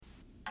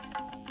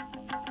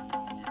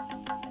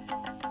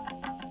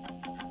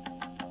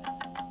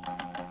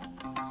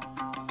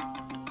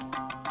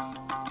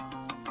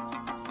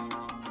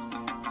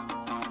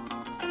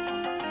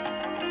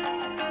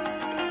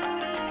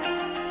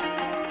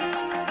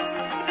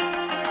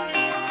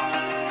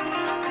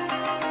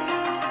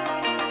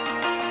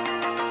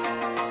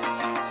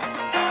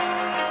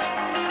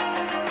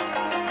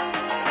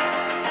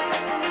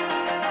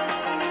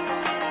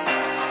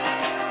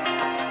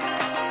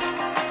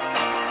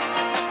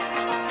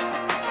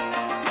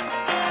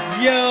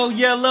Yo,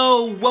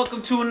 yellow,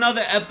 welcome to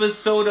another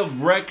episode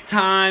of Rec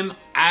Time.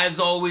 As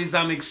always,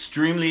 I'm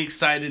extremely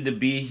excited to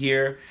be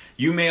here.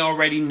 You may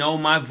already know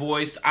my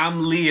voice.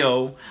 I'm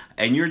Leo,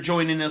 and you're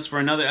joining us for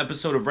another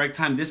episode of Rec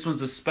Time. This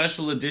one's a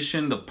special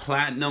edition, the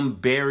Platinum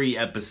Berry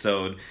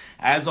episode.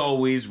 As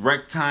always,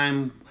 Rec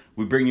Time,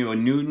 we bring you a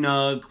new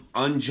nug,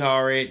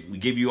 unjar it, we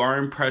give you our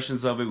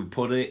impressions of it, we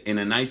put it in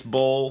a nice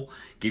bowl,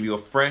 give you a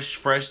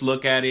fresh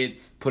look at it,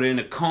 put it in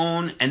a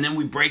cone, and then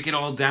we break it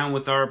all down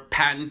with our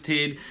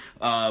patented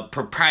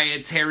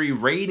proprietary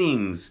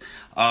ratings.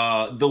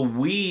 The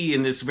we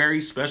in this very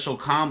special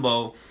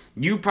combo,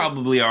 you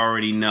probably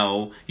already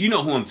know. You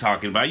know who I'm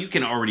talking about. You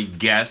can already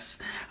guess.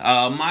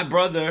 My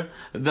brother,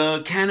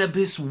 the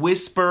cannabis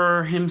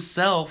whisperer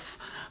himself,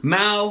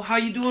 Mao, how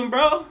you doing,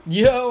 bro?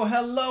 Yo,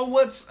 hello,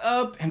 what's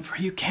up? And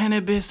for you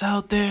cannabis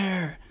out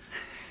there,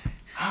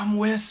 I'm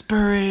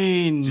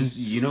whispering. Just,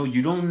 you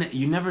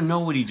never know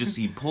what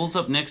he pulls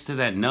up next to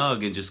that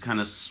nug and just kind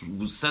of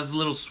says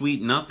little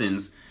sweet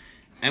nothings,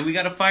 and we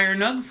got a fire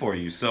nug for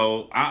you.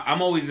 So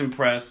I'm always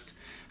impressed.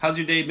 How's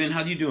your day been?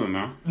 How you doing,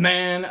 Mao?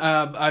 Man,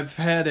 I've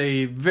had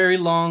a very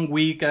long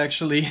week,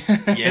 actually.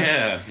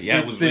 Yeah,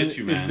 it was with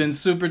you, man. It's been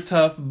super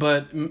tough,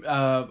 but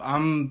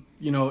I'm,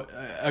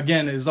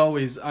 again, as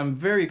always, I'm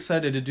very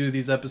excited to do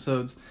these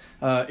episodes.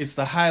 It's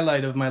the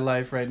highlight of my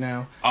life right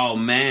now. Oh,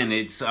 man,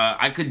 it's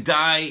I could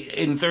die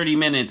in 30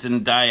 minutes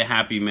and die a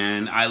happy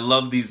man. I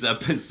love these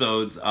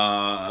episodes.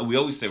 We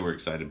always say we're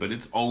excited, but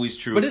it's always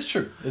true. But it's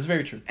true. It's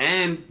very true.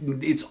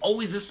 And it's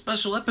always a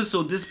special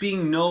episode, this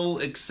being no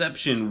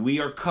exception. We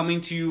are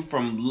coming to you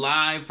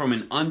live from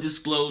an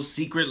undisclosed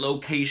secret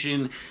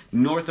location,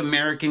 North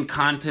American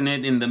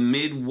continent in the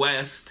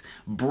Midwest,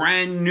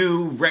 brand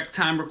new Rec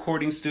Time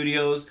recording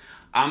studios.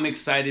 I'm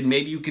excited.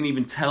 Maybe you can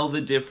even tell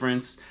the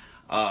difference.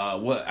 How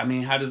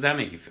does that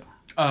make you feel?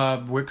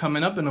 We're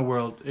coming up in the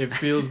world. It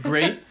feels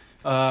great.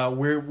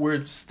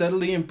 We're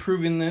steadily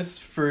improving this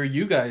for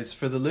you guys,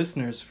 for the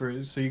listeners,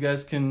 so you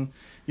guys can,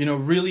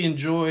 really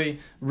enjoy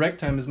Rec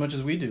Time as much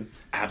as we do.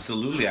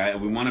 Absolutely.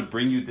 We want to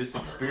bring you this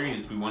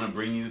experience. We want to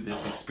bring you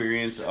this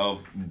experience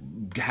of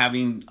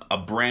having a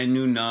brand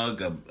new nug,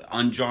 of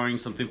unjarring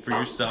something for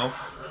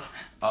yourself.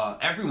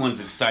 Everyone's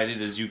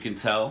excited, as you can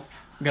tell.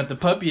 Got the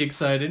puppy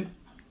excited.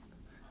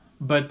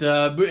 But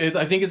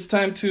I think it's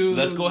time to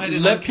let's go ahead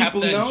and let uncap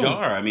people that know.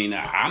 jar. I mean,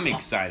 I'm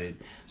excited.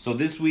 So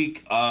this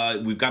week,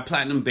 we've got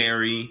Platinum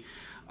Berry.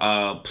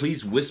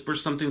 Please whisper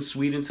something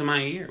sweet into my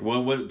ear.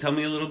 Well, tell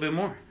me a little bit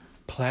more.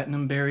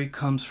 Platinum Berry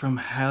comes from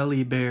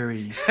Halle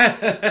Berry.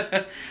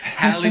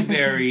 Halle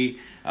Berry,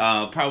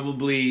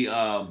 probably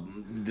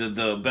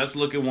the best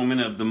looking woman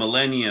of the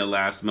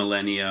last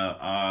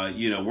millennia.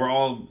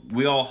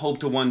 We all hope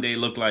to one day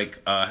look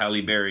like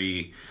Halle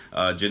Berry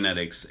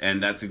genetics,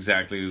 and that's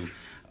exactly.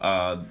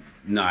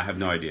 No, I have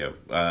no idea.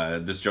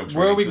 This joke's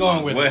where are we going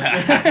long. with this?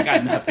 I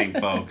got nothing,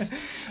 folks.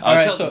 All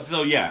right,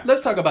 so yeah.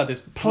 Let's talk about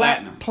this.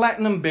 Platinum.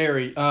 Platinum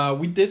Berry.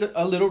 We did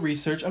a little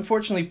research.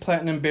 Unfortunately,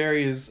 Platinum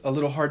Berry is a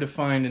little hard to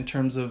find in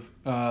terms of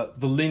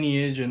the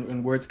lineage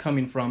and where it's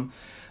coming from.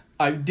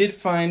 I did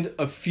find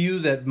a few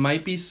that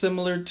might be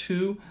similar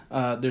to.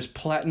 There's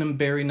Platinum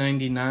Berry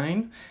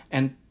 99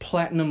 and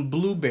Platinum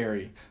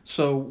Blueberry.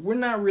 So we're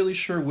not really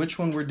sure which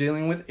one we're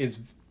dealing with.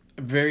 It's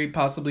very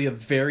possibly a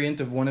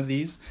variant of one of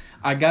these.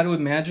 I got to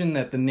imagine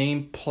that the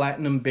name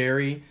Platinum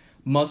Berry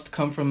must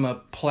come from a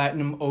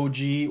Platinum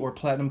OG or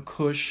Platinum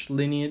Kush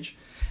lineage.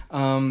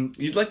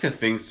 You'd like to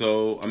think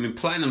so. I mean,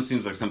 platinum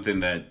seems like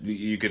something that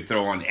you could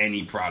throw on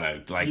any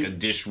product, like a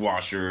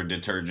dishwasher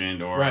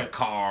detergent or a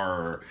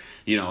car or,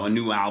 a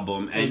new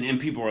album. And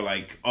people are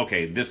like,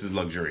 okay, this is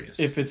luxurious.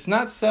 If it's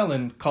not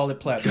selling, call it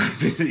platinum.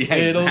 Yeah,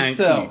 it'll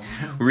sell.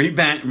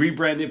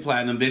 Rebranded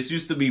platinum. This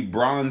used to be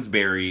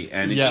Bronzeberry,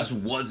 and it just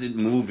wasn't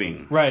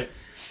moving. Right.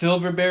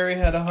 Silverberry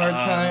had a hard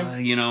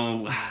time.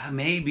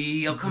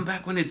 Maybe it'll come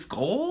back when it's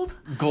gold.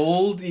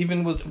 Gold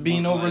even was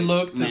being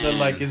overlooked.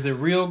 Is it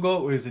real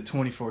gold or is it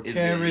 24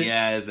 karat?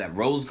 Is that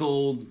rose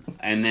gold?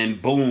 And then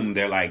boom,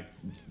 they're like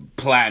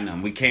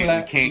platinum. We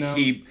can't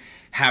keep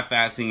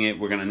half-assing it.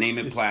 We're gonna name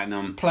it platinum.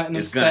 It's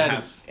platinum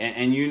status.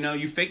 And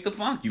you fake the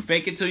funk. You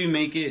fake it till you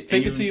make it.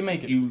 Fake it till you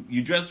make it.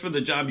 You dress for the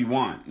job you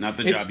want, not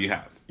the job you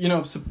have.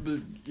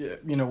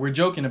 We're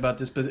joking about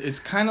this, but it's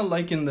kind of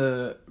like in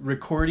the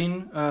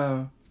recording,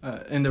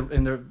 in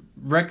the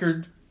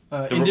record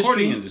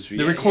recording industry.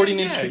 The recording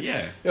industry.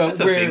 Yeah. That's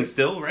a thing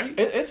still, right?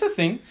 It's a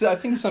thing. So I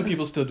think some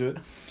people still do it.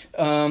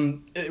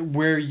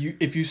 Where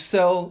if you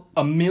sell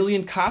 1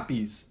 million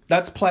copies,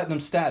 that's platinum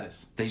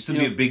status. They used to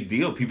be a big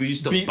deal. People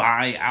used to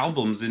buy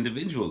albums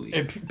individually.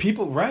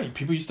 People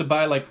used to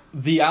buy like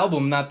the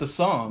album, not the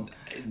song.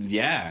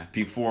 Yeah,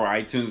 before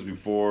iTunes,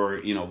 before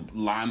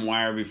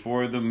LimeWire,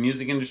 before the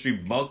music industry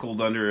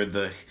buckled under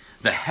the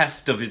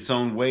heft of its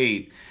own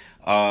weight.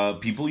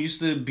 People used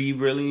to be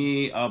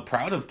really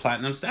proud of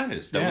platinum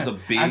status. That was a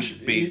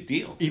big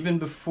deal. Even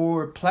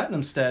before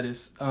platinum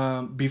status,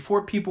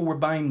 before people were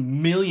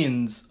buying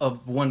millions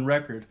of one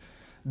record,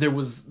 there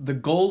was the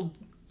gold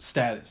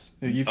status.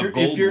 If A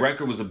gold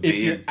record was a big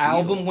if your deal.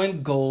 album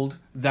went gold,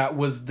 that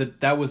was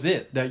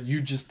it. That you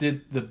just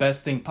did the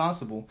best thing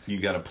possible. You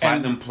got a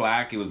platinum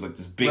plaque. It was like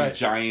this big Right.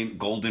 giant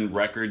golden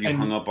record you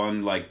hung up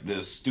on like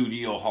the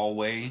studio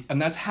hallway.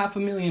 And that's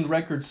 500,000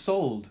 records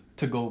sold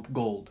to go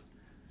gold.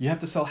 You have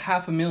to sell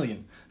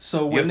 500,000.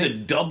 So You when have to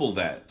double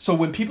that. so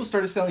when people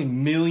started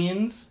selling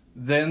millions,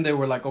 then they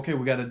were like, okay,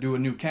 we got to do a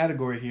new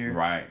category here.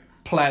 Right.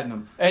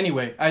 Platinum.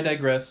 Anyway, I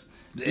digress.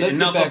 Let's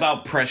Enough get back.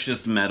 about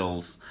precious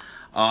metals.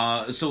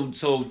 So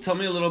tell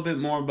me a little bit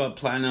more about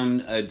platinum.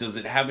 Does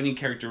it have any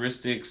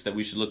characteristics that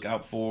we should look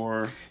out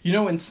for? You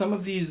know, in some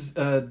of these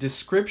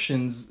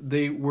descriptions,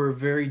 they were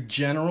very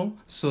general,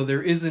 so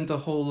there isn't a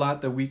whole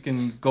lot that we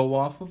can go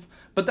off of.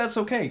 But that's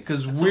okay,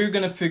 because we're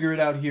going to figure it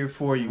out here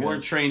for you We're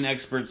guys. trained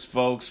experts,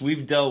 folks.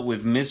 We've dealt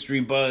with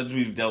mystery buds.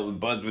 We've dealt with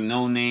buds with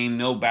no name,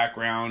 no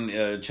background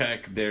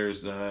check.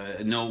 There's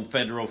no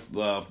federal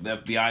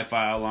FBI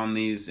file on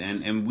these,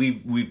 and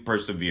we've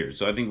persevered.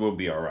 So I think we'll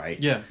be all right.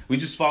 Yeah. We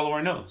just follow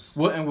our nose.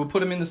 And we'll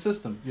put them in the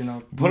system, you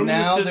know. Put them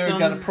now in the system.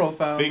 they've got a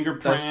profile.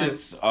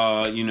 Fingerprints.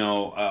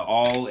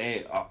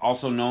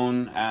 Also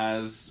known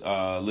as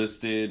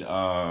listed.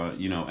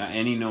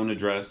 Any known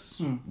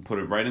address. Put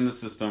it right in the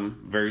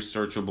system. Very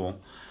searchable.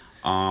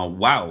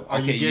 Wow.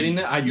 Are you getting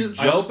that? I just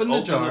opened opened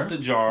the jar. up the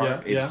jar.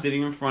 Yeah, It's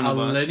sitting in front of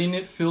I'm us. letting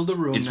it fill the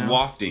room It's now.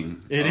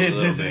 wafting. It a is,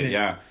 little isn't bit, it?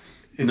 Yeah.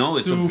 It's It's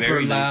a super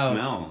very nice loud.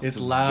 smell. It's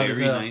a loud as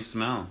very hell. nice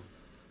smell.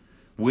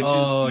 Which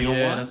Oh, is, you know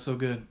yeah, what? that's so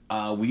good.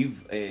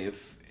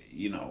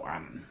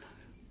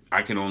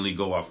 I can only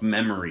go off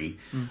memory,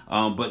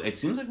 but it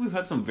seems like we've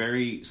had some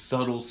very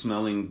subtle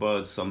smelling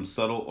buds, some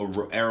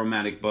subtle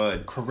aromatic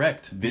bud.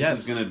 Correct. This yes.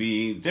 is going to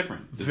be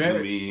different. This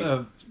Very is going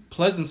to be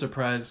pleasant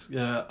surprise.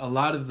 A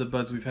lot of the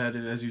buds we've had,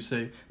 as you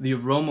say, the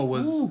aroma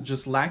was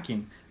just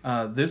lacking.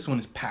 This one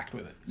is packed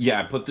with it. Yeah,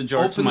 I put the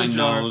jar to my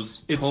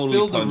nose. It's totally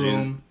filled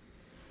pungent.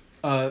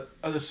 the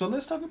room. So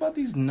let's talk about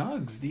these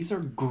nugs. These are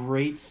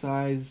great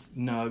size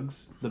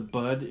nugs. The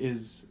bud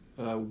is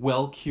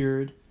well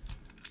cured.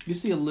 You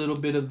see a little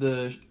bit of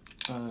the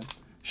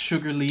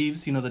sugar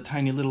leaves, the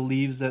tiny little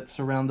leaves that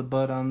surround the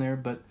bud on there,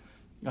 but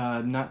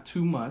not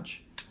too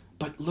much.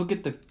 But look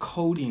at the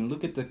coating.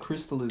 Look at the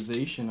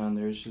crystallization on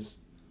there. It's just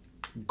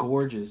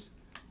gorgeous.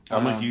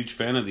 I'm a huge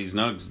fan of these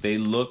nugs. They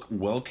look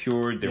well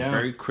cured. They're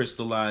very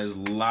crystallized.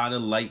 A lot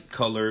of light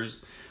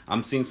colors.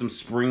 I'm seeing some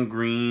spring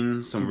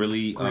green, some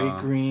really great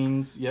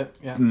greens.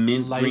 Yep.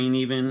 mint green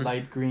even.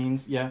 Light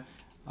greens. Yeah.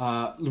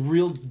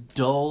 Real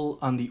dull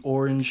on the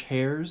orange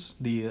hairs.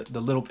 The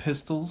little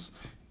pistils.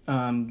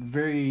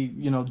 Very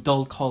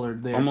dull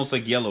colored there. Almost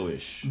like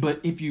yellowish. But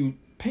if you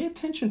pay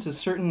attention to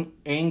certain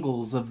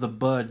angles of the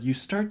bud, you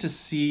start to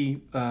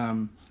see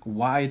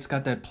why it's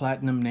got that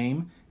platinum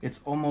name. It's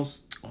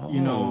almost,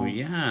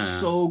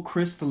 so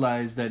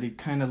crystallized that it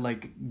kind of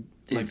like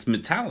it's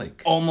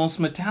metallic. Almost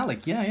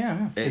metallic.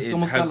 Yeah. It's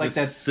almost has got like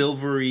that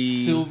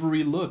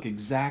silvery look.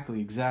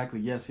 Exactly.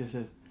 Yes.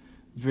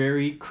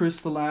 Very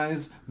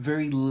crystallized,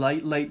 very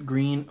light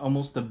green,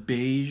 almost a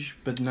beige,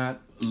 but not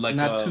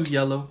too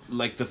yellow.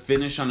 Like the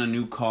finish on a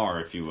new car,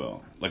 if you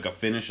will. Like a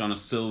finish on a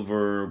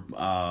silver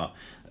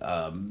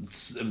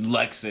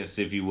Lexus,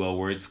 if you will,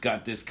 where it's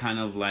got this kind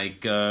of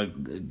like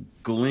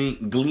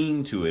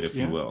gleam to it, if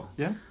you will.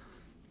 Yeah.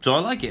 So I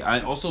like it.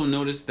 I also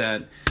noticed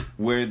that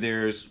where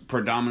there's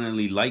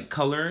predominantly light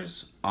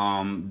colors,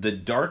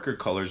 the darker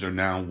colors are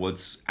now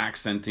what's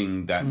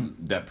accenting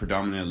that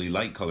predominantly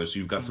light color. So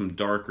you've got some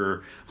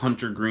darker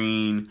hunter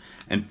green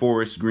and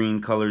forest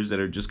green colors that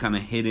are just kind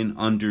of hidden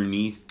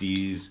underneath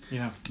these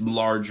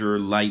larger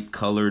light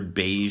colored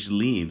beige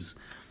leaves,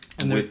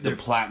 and with the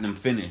platinum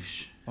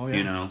finish. Oh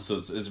yeah. So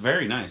it's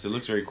very nice. It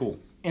looks very cool.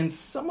 And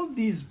some of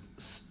these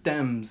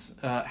stems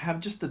have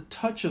just a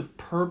touch of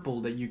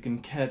purple that you can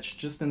catch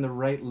just in the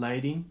right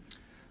lighting.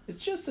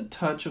 It's just a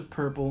touch of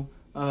purple.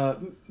 A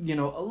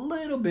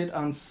little bit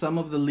on some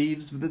of the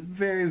leaves, but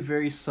very,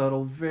 very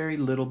subtle, very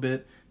little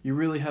bit. You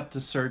really have to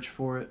search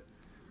for it.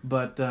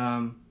 But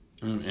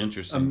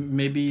interesting.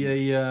 Maybe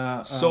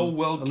a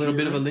little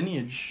bit of a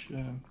lineage.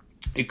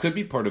 It could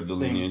be part of the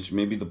lineage.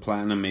 Maybe the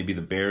platinum, maybe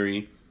the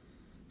berry.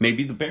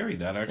 Maybe the berry.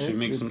 That actually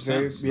makes some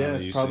sense. Yeah,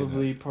 it's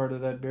probably part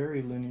of that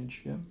berry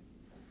lineage. Yeah.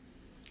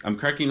 I'm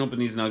cracking open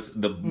these nugs.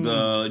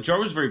 The jar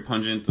was very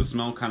pungent. The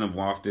smell kind of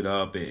wafted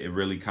up. It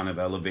really kind of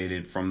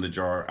elevated from the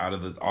jar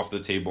off the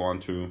table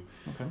onto,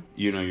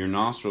 your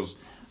nostrils.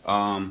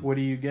 What are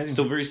you getting?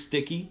 Still very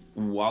sticky.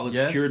 While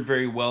it's cured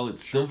very well,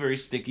 it's still very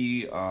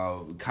sticky.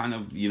 Kind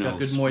of got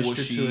good squishy.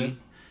 Moisture to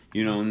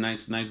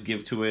it. Nice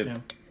give to it. Yeah.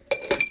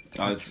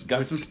 It's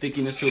got some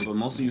stickiness to it, but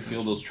mostly you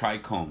feel those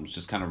trichomes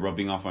just kind of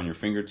rubbing off on your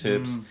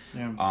fingertips.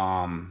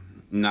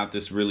 Not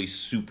this really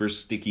super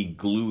sticky,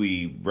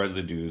 gluey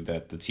residue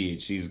that the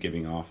THC is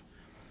giving off.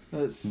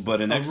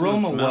 But an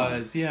excellent smell.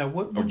 Aroma-wise,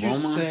 what would you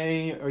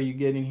say are you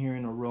getting here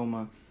in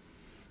aroma?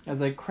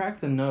 As I crack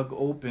the nug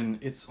open,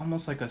 it's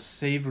almost like a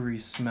savory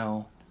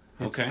smell.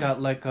 It's got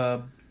like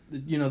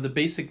the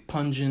basic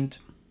pungent,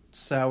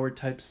 sour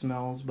type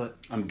smells, but...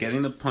 I'm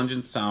getting the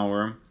pungent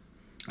sour.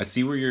 I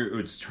see where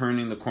it's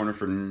turning the corner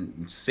for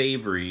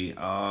savory.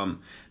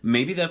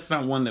 Maybe that's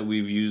not one that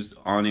we've used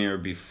on air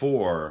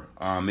before.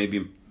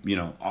 Maybe,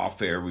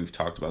 off air we've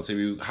talked about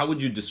savory. How would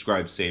you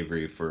describe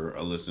savory for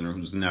a listener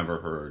who's never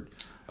heard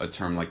a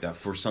term like that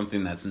for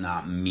something that's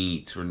not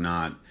meat or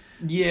not?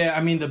 Yeah,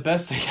 I mean, the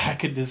best thing I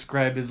could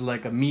describe is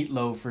like a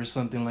meatloaf or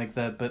something like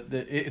that, but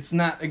it's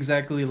not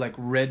exactly like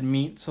red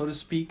meat, so to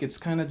speak. It's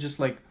kind of just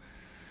like,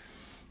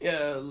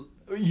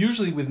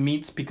 usually with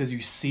meats because you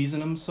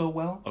season them so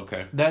well.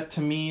 Okay. That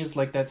to me is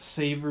like that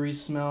savory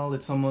smell.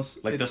 It's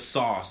almost like the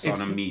sauce on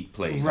a meat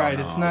plate. Right,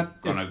 it's not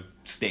on a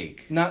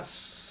steak. Not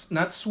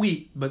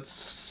sweet, but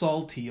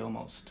salty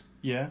almost.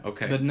 Yeah.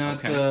 Okay. But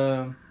not.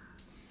 Okay.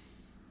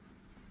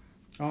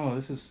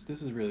 This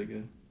is really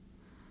good.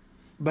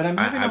 But I'm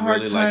having a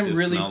hard really time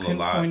really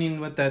pinpointing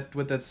what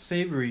that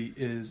savory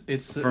is.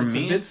 It's a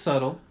bit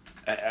subtle.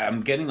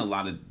 I'm getting a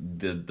lot of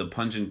the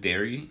pungent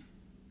dairy.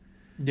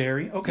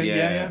 Dairy?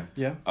 Okay,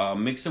 yeah.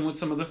 Mixing with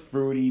some of the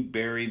fruity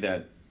berry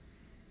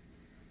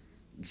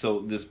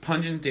so this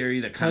pungent dairy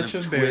that kind of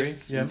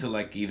twists into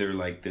like either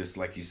like this,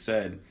 like you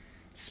said,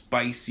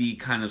 spicy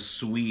kind of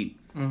sweet.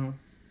 Mm-hmm.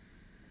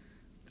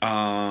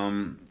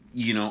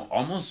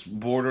 Almost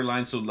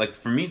borderline. So like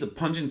for me, the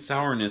pungent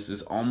sourness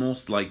is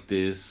almost like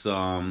this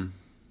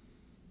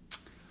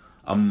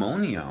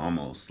ammonia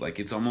almost. Like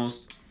it's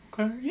almost...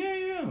 Okay,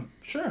 yeah,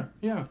 sure,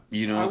 yeah.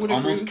 It's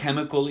almost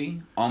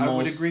chemically, almost... I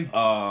would agree.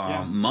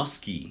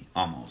 Musky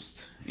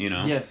almost,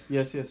 Yes.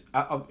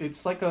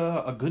 It's like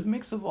a good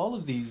mix of all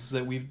of these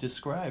that we've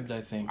described,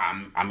 I think.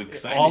 I'm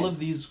excited. All of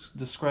these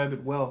describe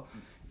it well.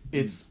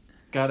 It's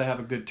got to have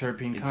a good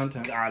terpene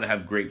content. It's got to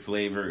have great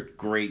flavor,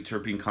 great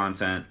terpene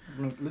content.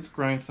 Let's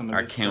grind some of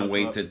this. I can't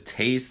wait to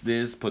taste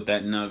this, put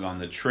that nug on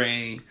the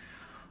tray.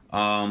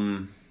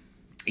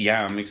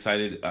 Yeah, I'm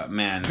excited,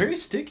 man. Very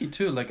sticky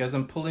too. Like as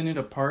I'm pulling it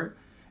apart,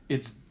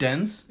 it's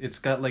dense. It's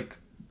got like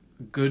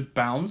good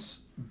bounce,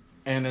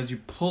 and as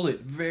you pull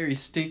it, very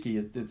sticky.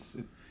 It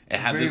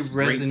had this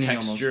great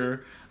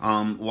texture.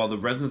 While the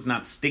resin's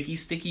not sticky,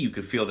 you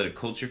could feel that it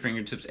coats your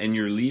fingertips, and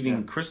you're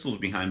leaving crystals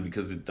behind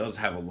because it does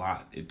have a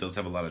lot. It does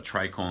have a lot of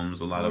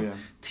trichomes, a lot of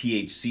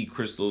THC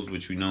crystals,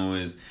 which we know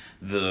is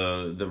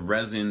the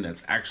resin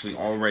that's actually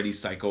already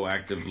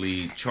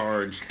psychoactively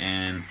charged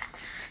and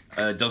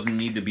doesn't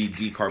need to be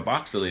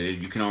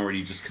decarboxylated. You can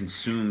already just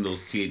consume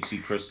those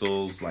THC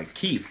crystals like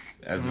keef,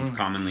 as it's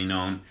commonly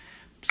known.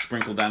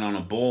 Sprinkle that on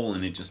a bowl,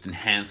 and it just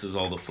enhances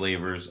all the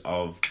flavors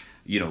of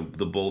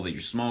the bowl that you're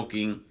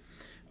smoking.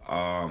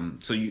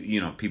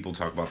 So people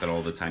talk about that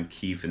all the time,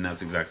 keef, and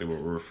that's exactly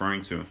what we're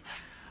referring to.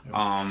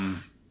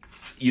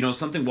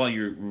 Something while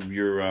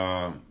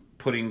you're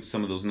putting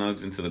some of those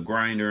nugs into the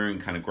grinder and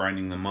kind of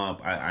grinding them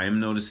up, I am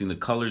noticing the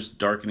colors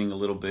darkening a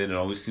little bit. It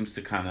always seems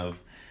to kind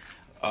of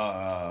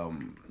I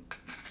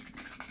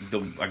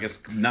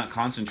guess not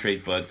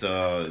concentrate, but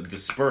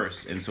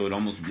disperse, and so it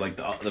almost like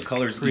the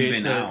colors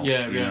even out.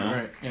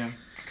 Right. Yeah,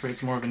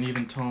 creates more of an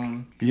even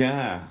tone.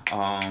 Yeah,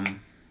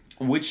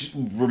 which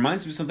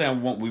reminds me of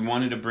something we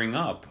wanted to bring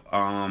up.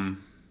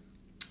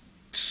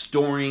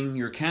 Storing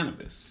your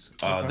cannabis.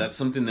 That's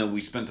something that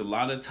we spent a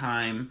lot of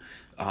time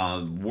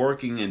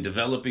working and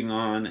developing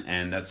on,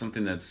 and that's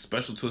something that's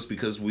special to us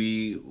because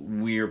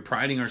we're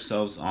priding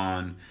ourselves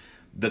on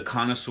the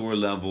connoisseur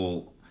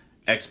level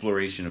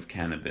exploration of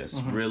cannabis,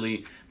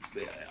 really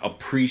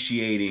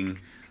appreciating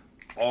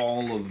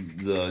all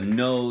of the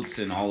notes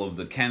and all of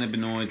the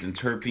cannabinoids and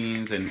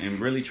terpenes and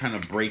really trying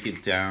to break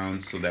it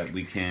down so that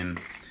we can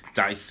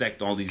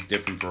dissect all these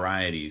different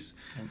varieties.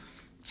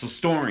 So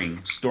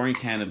storing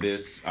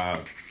cannabis,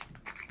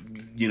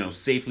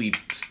 safely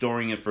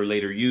storing it for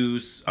later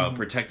use,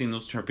 protecting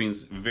those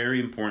terpenes, very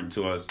important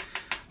to us.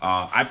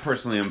 I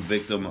personally am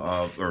victim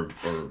of, or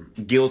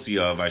guilty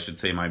of, I should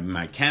say,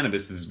 my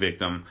cannabis is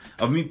victim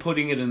of me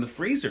putting it in the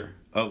freezer,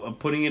 of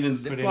putting it in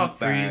Ziploc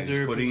bags,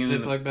 putting it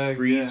in the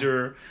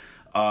freezer,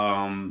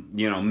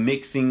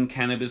 mixing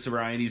cannabis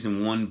varieties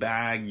in one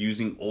bag,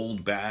 using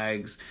old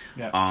bags,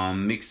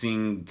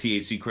 mixing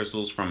THC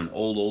crystals from an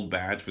old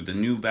batch with the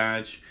new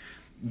batch.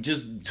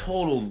 Just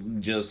total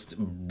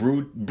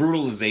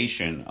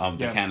brutalization of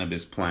the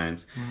cannabis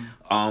plant.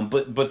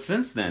 But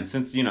since then,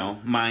 since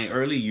my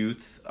early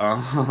youth,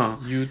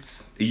 I've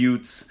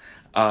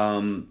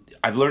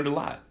learned a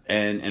lot,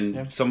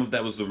 and some of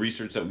that was the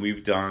research that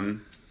we've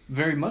done.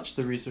 Very much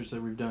the research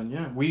that we've done.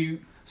 Yeah,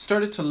 we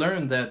started to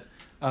learn that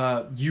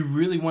you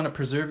really want to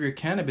preserve your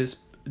cannabis,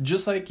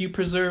 just like you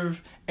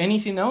preserve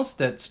anything else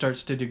that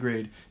starts to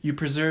degrade. You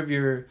preserve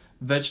your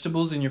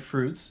vegetables and your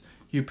fruits.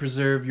 You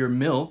preserve your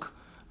milk.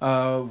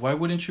 Why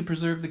wouldn't you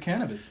preserve the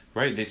cannabis?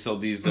 Right, they sell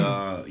these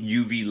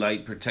UV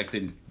light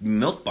protected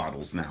milk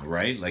bottles now,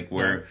 right? Like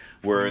where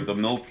the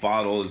milk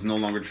bottle is no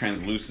longer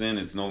translucent,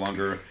 it's no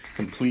longer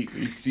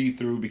completely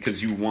see-through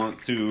because you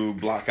want to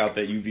block out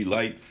that UV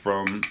light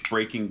from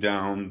breaking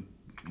down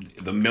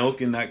the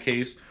milk in that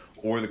case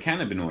or the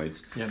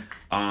cannabinoids. Yeah.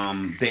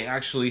 They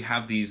actually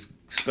have these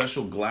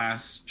special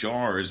glass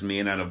jars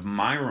made out of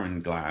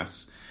Myron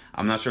glass.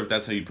 I'm not sure if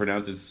that's how you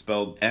pronounce it. It's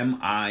spelled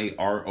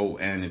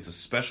MIRON. It's a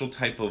special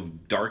type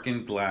of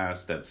darkened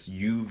glass that's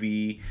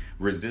UV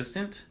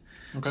resistant.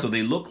 Okay. So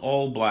they look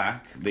all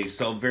black. They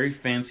sell very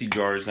fancy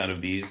jars out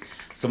of these.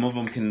 Some of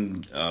them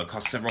can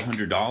cost several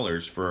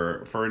 $100s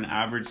for an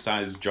average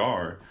sized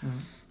jar. Mm-hmm.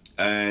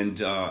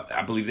 And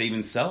I believe they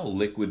even sell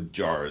liquid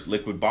jars,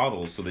 liquid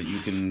bottles, so that you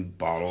can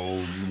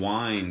bottle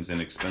wines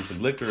and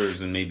expensive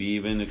liquors and maybe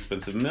even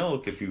expensive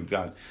milk if you've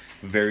got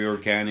very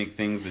organic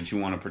things that you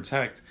want to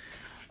protect.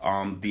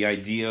 The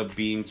idea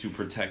being to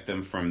protect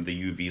them from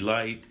the UV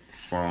light,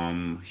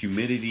 from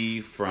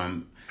humidity,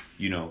 from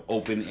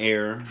open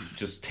air,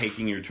 just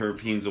taking your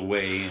terpenes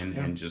away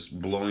and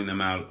just blowing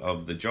them out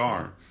of the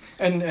jar.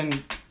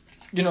 And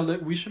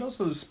we should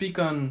also speak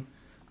on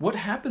what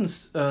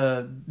happens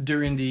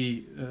during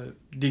the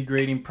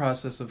degrading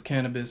process of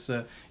cannabis.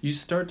 You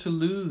start to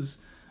lose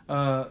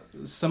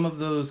some of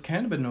those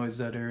cannabinoids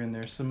that are in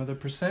there, some of the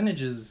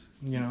percentages,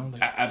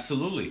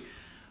 Absolutely.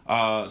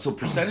 So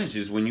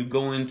percentages, when you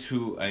go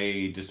into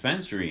a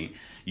dispensary,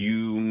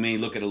 you may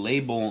look at a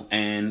label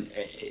and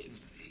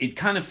it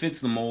kind of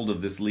fits the mold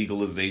of this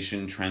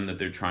legalization trend that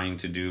they're trying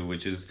to do,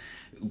 which is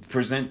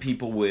present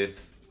people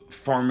with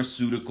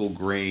pharmaceutical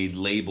grade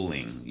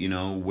labeling,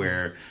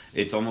 where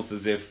it's almost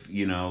as if,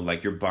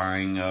 like you're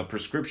buying a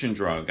prescription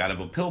drug out of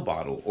a pill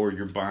bottle, or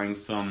you're buying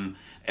some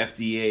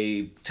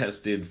FDA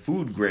tested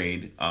food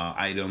grade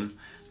item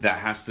that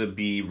has to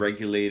be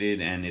regulated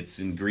and its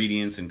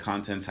ingredients and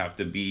contents have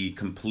to be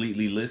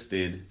completely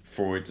listed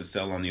for it to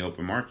sell on the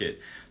open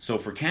market. So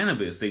for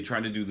cannabis, they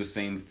try to do the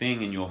same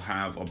thing, and you'll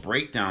have a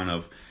breakdown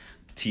of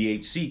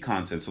THC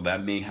content, so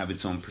that may have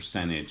its own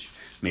percentage,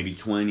 maybe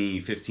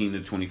 15 to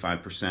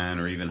 25%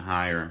 or even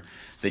higher.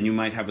 Then you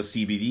might have a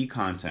CBD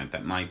content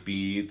that might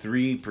be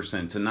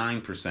 3% to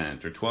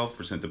 9% or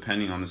 12%,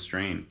 depending on the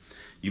strain.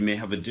 You may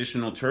have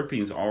additional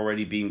terpenes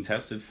already being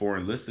tested for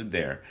and listed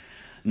there.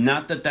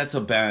 Not that that's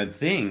a bad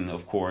thing,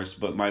 of course,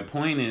 but my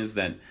point is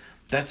that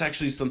that's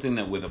actually something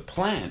that with a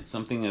plant,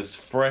 something as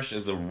fresh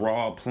as a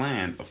raw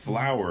plant, a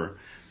flower,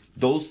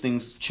 those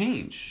things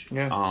change.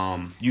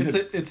 Yeah.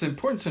 It's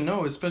important to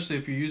know, especially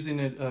if you're using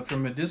it for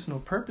medicinal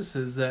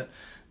purposes, that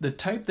the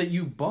type that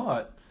you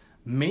bought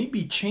may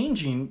be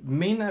changing,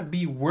 may not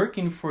be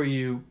working for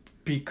you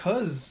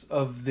because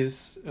of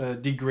this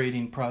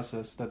degrading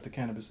process that the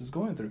cannabis is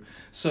going through.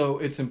 So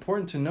it's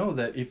important to know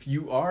that if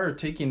you are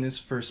taking this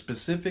for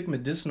specific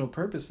medicinal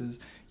purposes,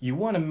 you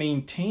want to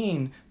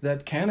maintain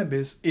that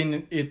cannabis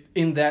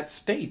in that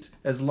state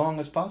as long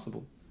as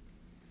possible.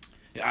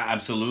 Yeah,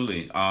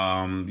 absolutely.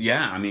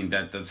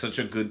 That's such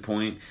a good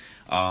point.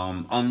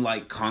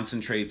 Unlike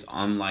concentrates,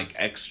 unlike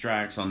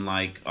extracts,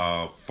 unlike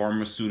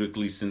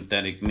pharmaceutically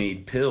synthetic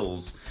made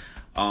pills,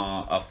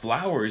 a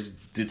flower is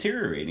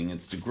deteriorating,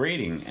 it's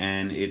degrading,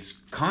 and its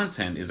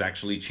content is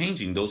actually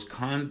changing. Those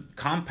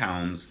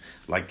compounds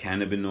like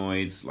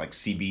cannabinoids, like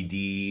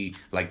CBD,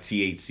 like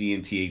THC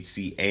and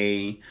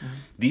THCA,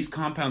 these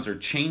compounds are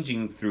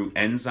changing through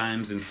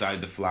enzymes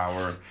inside the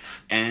flower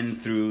and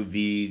through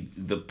the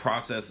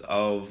process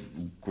of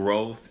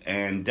growth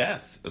and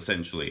death,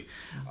 essentially.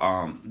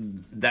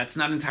 That's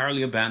not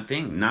entirely a bad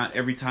thing. Not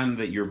every time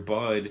that your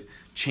bud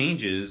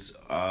changes,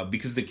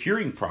 because the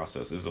curing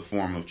process is a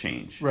form of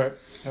change. Right.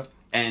 Yep.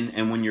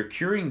 And when you're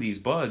curing these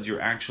buds,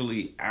 you're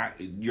actually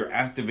you're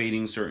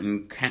activating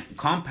certain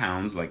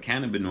compounds like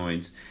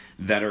cannabinoids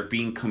that are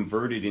being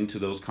converted into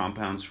those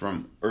compounds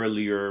from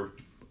earlier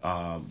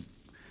other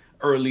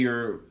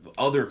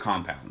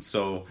compounds.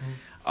 So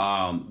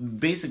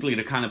basically,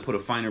 to kind of put a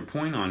finer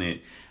point on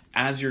it,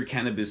 as your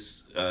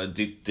cannabis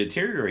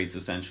deteriorates,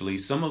 essentially,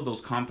 some of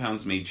those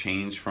compounds may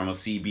change from a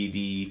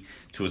CBD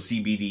to a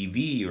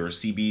CBDV or a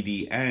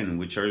CBDN,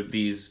 which are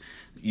these,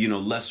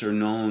 lesser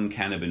known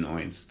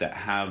cannabinoids that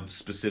have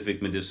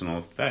specific medicinal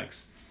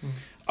effects.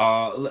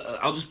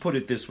 I'll just put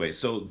it this way.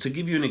 So to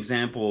give you an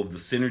example of the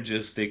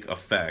synergistic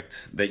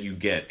effect that you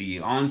get,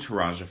 the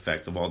entourage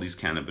effect of all these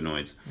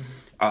cannabinoids,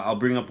 I'll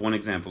bring up one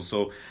example.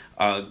 So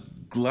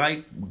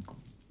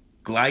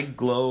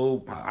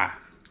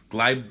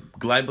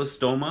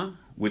glioblastoma,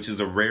 which is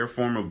a rare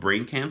form of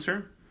brain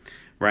cancer,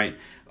 right?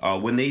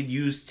 When they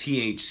used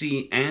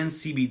THC and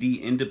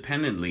CBD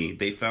independently,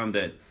 they found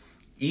that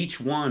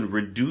each one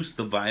reduced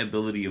the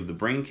viability of the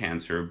brain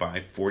cancer by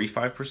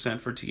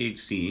 45% for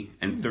THC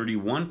and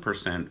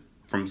 31%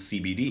 from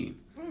CBD.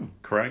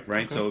 Correct,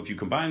 right? Okay. So if you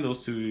combine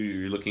those two,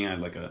 you're looking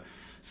at like a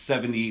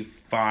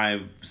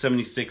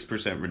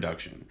 76%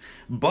 reduction.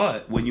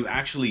 But when you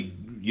actually,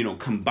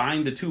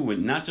 combine the two,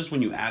 not just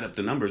when you add up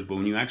the numbers, but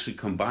when you actually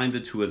combine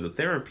the two as a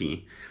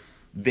therapy,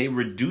 they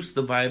reduce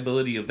the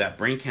viability of that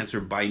brain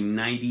cancer by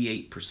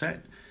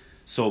 98%.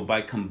 So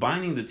by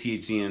combining the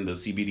THC and the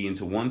CBD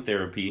into one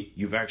therapy,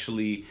 you've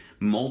actually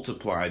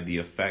multiplied the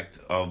effect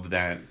of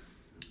that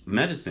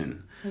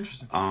medicine.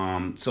 Interesting.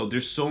 So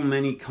there's so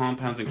many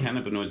compounds and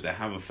cannabinoids that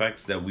have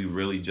effects that we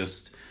really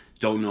just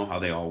don't know how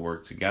they all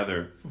work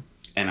together.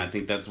 And I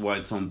think that's why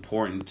it's so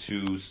important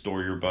to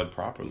store your bud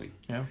properly.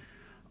 Yeah.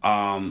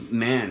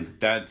 Man,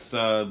 that's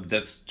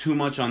too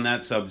much on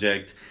that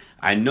subject.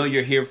 I know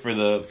you're here for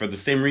the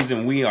same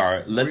reason we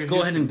are. Let's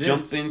go ahead and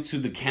jump into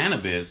the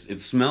cannabis. It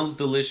smells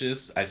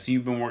delicious. I see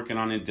you've been working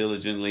on it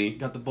diligently.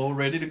 Got the bowl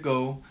ready to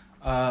go.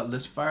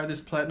 Let's fire this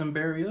platinum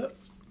berry up.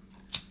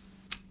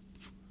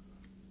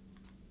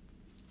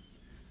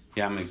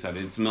 Yeah, I'm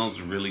excited. It smells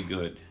really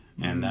good.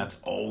 And that's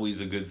always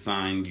a good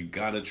sign. You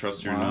gotta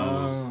trust your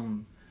nose.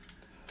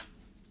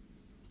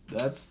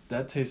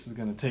 That taste is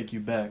gonna take you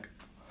back.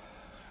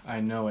 I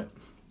know it.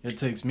 It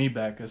takes me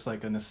back. It's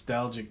like a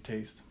nostalgic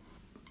taste.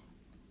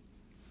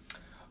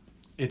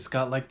 It's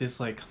got like this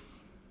like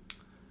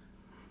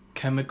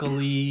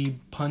chemically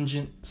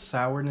pungent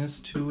sourness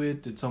to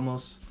it. It's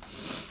almost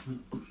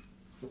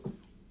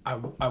I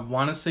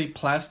want to say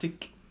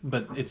plastic,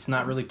 but it's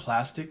not really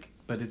plastic,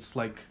 but it's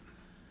like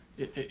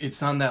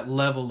it's on that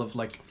level of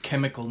like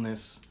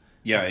chemicalness.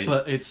 Yeah,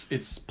 but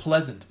it's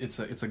pleasant. It's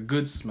a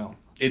good smell.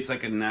 It's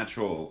like a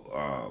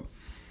natural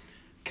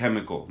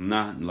chemical,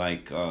 not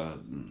like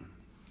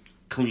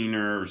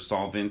cleaner or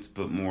solvent,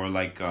 but more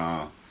like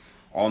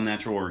all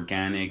natural,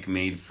 organic,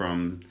 made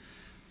from,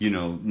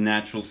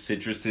 natural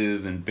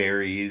citruses and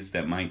berries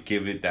that might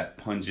give it that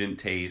pungent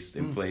taste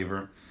and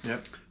flavor.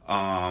 Yep.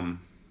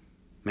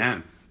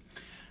 Man,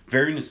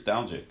 very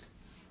nostalgic.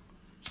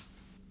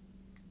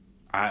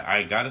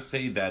 I gotta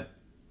say that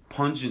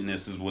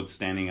pungentness is what's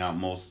standing out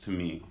most to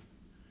me.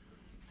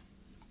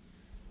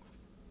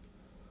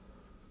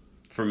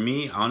 For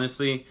me,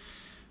 honestly,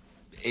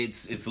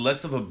 it's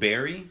less of a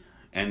berry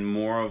and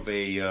more of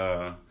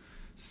a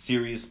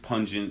serious,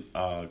 pungent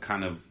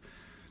kind of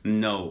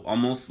note,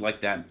 almost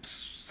like that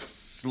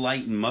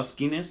slight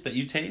muskiness that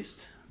you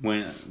taste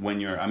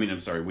when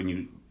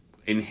you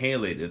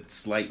inhale it. It's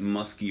slight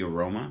musky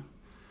aroma.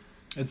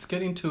 It's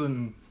getting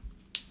to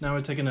now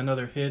we're taking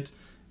another hit.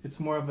 It's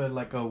more of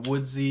a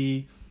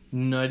woodsy,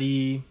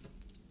 nutty,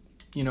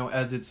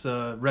 as it's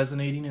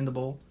resonating in the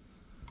bowl.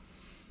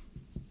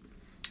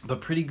 But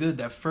pretty good.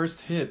 That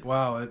first hit,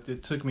 wow,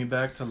 it took me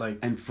back to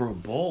and for a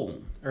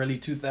bowl, early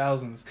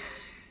 2000s.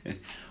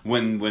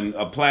 when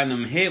a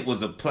platinum hit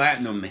was a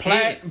platinum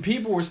hit.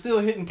 People were still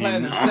hitting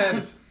platinum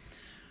status.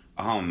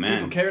 Oh man,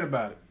 people cared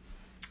about it.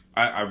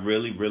 I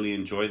really, really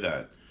enjoyed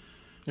that.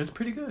 It's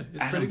pretty good.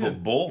 It's out pretty of good. a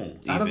bowl.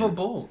 Even. Out of a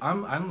bowl.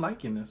 I'm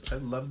liking this. I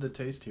love the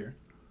taste here.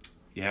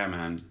 Yeah,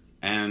 man.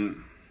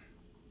 And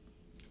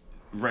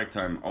rec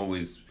time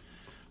always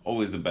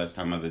the best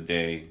time of the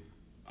day.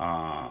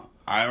 I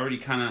already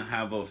kind of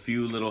have a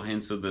few little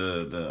hints of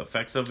the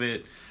effects of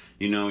it.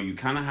 You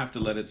kind of have to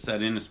let it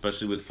set in,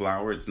 especially with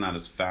flower. It's not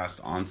as fast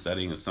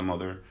onsetting as some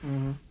other,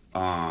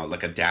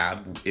 like a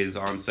dab is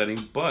onsetting.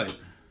 But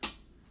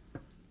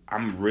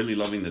I'm really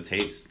loving the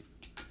taste.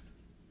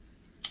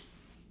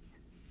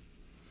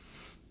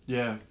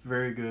 Yeah,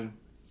 very good.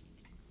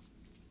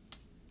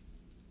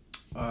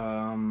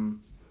 I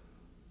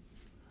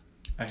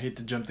hate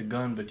to jump the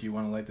gun, but do you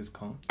want to light this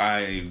cone?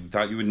 I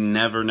thought you would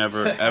never,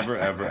 ever,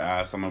 ever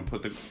ask. I'm going to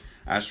put the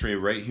ashtray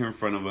right here in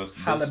front of us.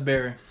 Halle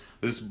Berry.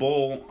 This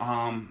bowl,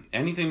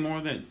 anything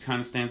more that kind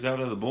of stands out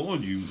of the bowl? Or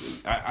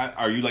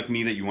are you like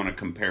me that you want to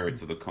compare it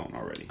to the cone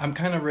already? I'm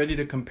kind of ready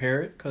to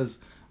compare it because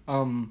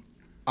I'm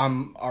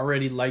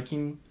already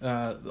liking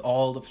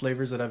all the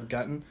flavors that I've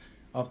gotten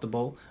off the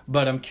bowl.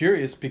 But I'm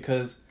curious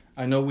because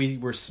I know we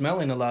were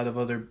smelling a lot of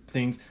other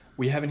things.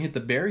 We haven't hit the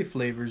berry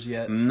flavors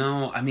yet.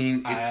 No, I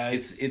mean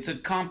it's a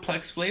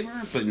complex flavor,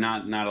 but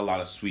not a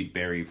lot of sweet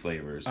berry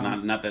flavors.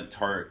 Not that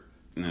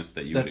tartness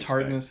that you would expect. That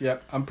tartness,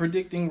 yep. I'm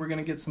predicting we're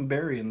gonna get some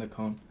berry in the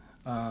cone,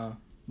 but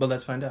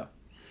let's find out.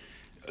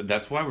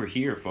 That's why we're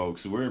here,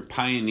 folks. We're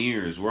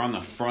pioneers. We're on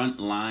the front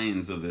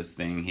lines of this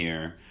thing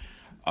here.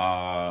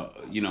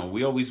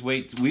 We always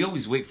wait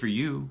for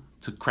you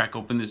to crack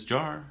open this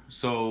jar.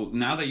 So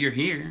now that you're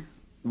here,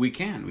 we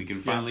can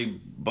finally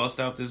bust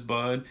out this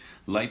bud,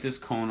 light this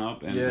cone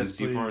up, and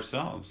see for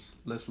ourselves.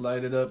 Let's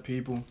light it up,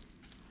 people.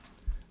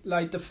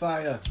 Light the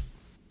fire.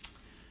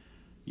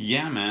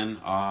 Yeah, man.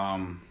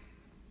 I'm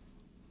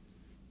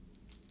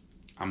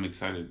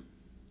excited.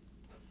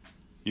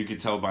 You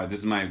could tell by this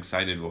is my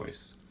excited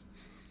voice.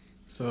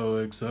 So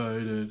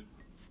excited.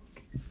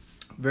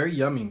 Very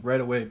yummy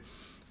right away.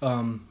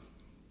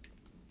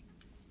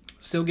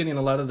 Still getting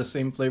a lot of the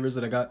same flavors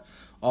that I got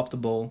off the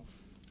bowl.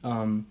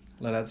 A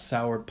lot of that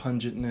sour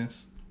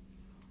pungentness.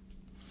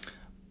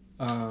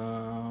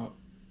 We'll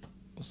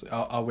see.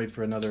 I'll wait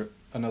for another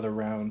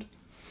round.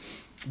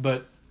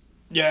 But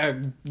yeah,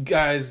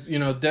 guys,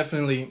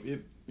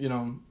 definitely,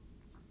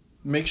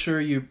 make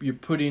sure you're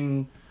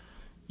putting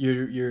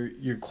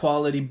your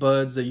quality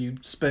buds that you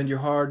spend your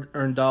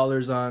hard-earned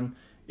dollars on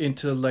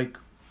into like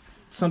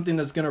something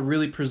that's gonna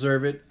really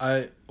preserve it.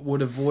 I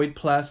would avoid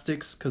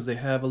plastics because they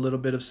have a little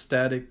bit of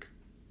static,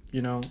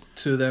 to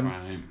them.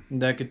 Right.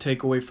 That could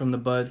take away from the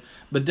bud.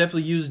 But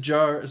definitely use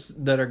jars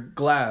that are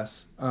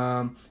glass.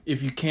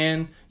 If you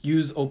can,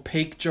 use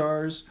opaque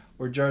jars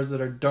or jars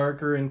that are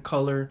darker in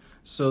color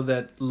so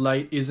that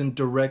light isn't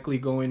directly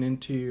going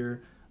into your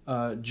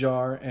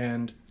jar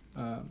and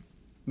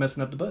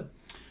messing up the bud.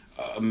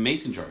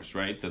 Mason jars,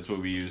 right? That's what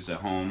we use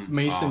at home.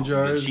 Mason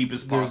jars. The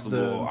cheapest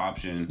possible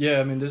option. Yeah,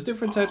 I mean, there's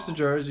different types of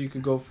jars you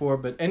could go for,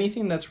 but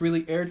anything that's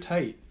really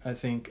airtight, I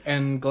think,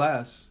 and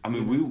glass. I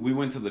mean, we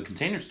went to the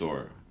Container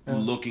Store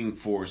looking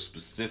for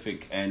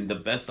specific, and the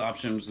best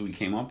options we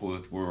came up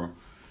with were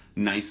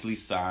nicely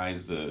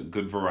sized,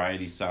 good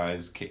variety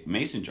size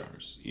mason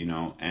jars, you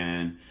know,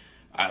 and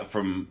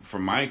from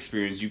my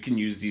experience, you can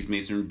use these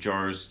mason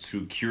jars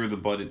to cure the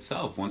bud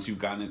itself. Once you've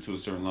gotten it to a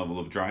certain level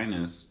of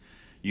dryness,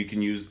 you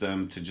can use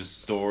them to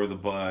just store the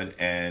bud.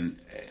 And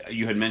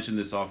you had mentioned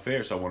this off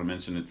air, so I want to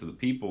mention it to the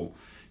people.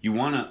 You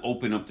want to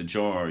open up the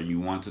jar. You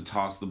want to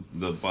toss the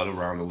bud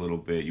around a little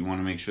bit. You want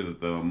to make sure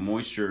that the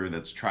moisture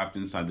that's trapped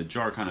inside the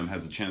jar kind of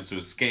has a chance to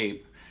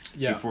escape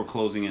before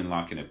closing it and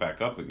locking it back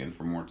up again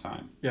for more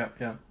time. Yeah.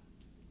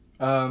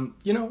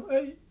 You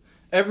know,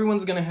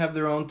 everyone's going to have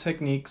their own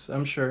techniques,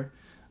 I'm sure.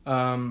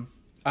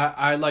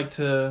 I like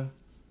to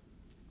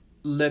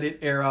let it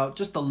air out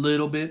just a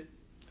little bit,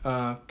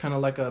 kind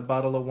of like a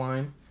bottle of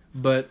wine,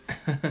 but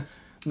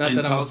not and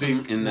that I'm a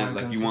big in that,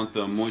 like, connoisseur. you want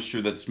the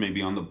moisture that's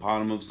maybe on the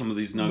bottom of some of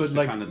these nugs But, to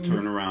like, kind of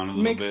turn around a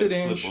little mix bit, it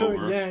in, flip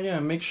sure, over. yeah.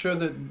 Make sure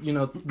that, you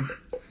know,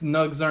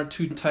 nugs aren't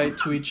too tight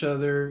to each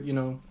other. You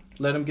know,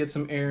 let them get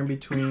some air in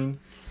between.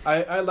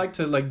 I like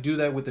to like do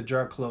that with the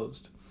jar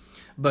closed.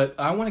 But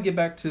I want to get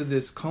back to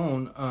this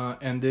cone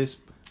and this.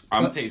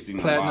 I'm tasting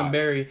a Platinum lot.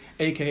 Berry,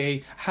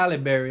 aka Halle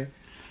Berry.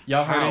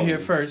 Y'all heard it here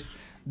first.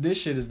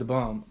 This shit is the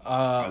bomb.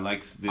 I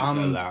like this a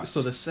lot.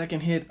 So the second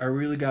hit, I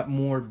really got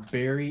more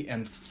berry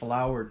and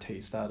flower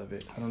taste out of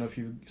it. I don't know if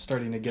you're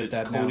starting to get It's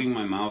that now. coating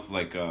my mouth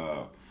like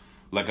a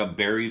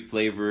berry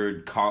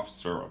flavored cough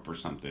syrup or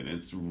something.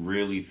 It's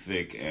really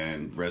thick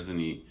and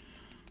resiny,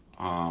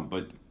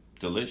 but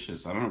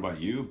delicious. I don't know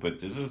about you, but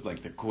this is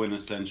like the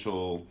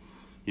quintessential,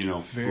 you know,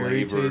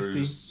 Very flavors.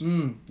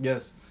 tasty.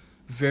 Yes,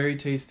 very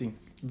tasty.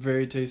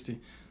 Very tasty.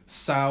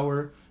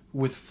 Sour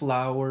with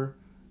flower,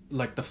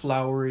 like the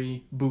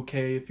flowery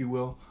bouquet, if you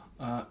will,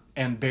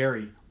 and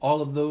berry.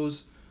 All of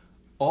those,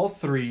 all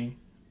three,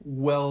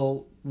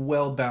 well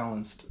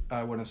balanced,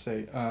 I want to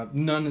say.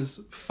 None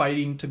is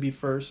fighting to be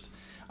first.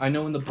 I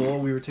know in the bowl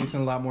we were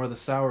tasting a lot more of the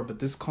sour, but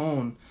this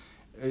cone,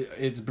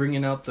 it's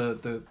bringing out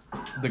the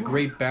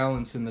great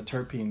balance in the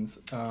terpenes.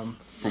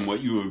 From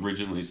what you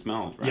originally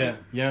smelled, right?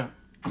 Yeah.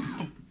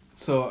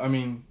 So, I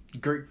mean,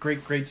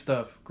 great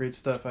stuff. Great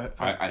stuff.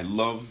 I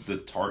love the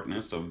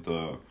tartness of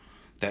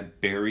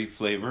that berry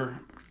flavor.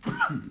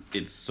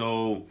 It's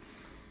so,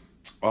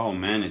 oh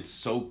man, it's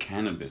so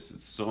cannabis.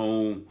 It's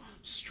so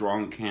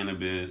strong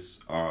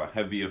cannabis,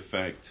 heavy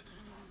effect.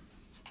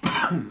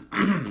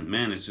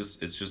 Man, it's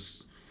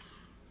just,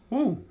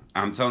 whoo!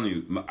 I'm telling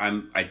you,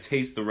 I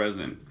taste the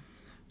resin.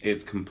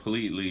 It's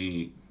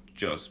completely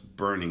just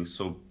burning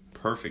so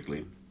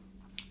perfectly.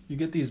 You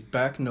get these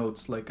back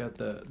notes like at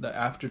the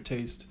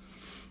aftertaste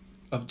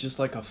of just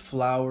like a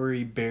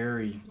flowery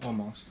berry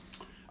almost.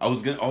 I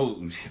was gonna.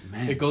 Oh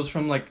man! It goes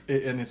from like,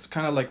 and it's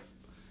kind of like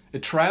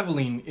it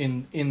traveling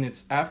in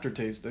its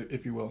aftertaste,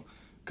 if you will,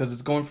 because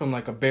it's going from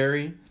like a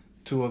berry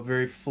to a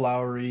very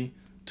flowery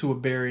to a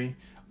berry.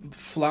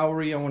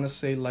 Flowery, I want to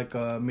say like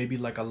maybe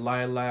like a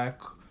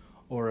lilac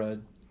or a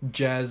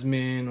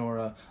jasmine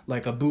or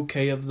like a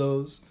bouquet of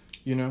those.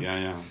 You know?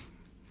 Yeah.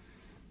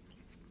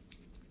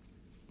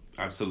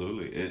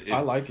 Absolutely. I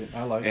like it.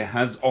 It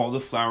has all the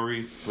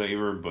flowery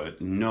flavor,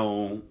 but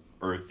no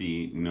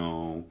earthy,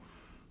 no,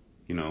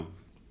 you know,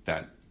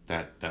 that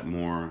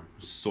more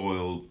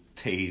soil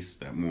taste,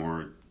 that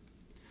more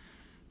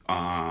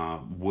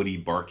woody,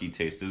 barky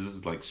taste. This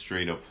is like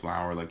straight up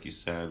flower, like you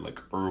said, like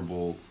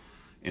herbal,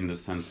 in the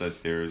sense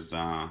that there's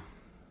that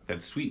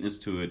sweetness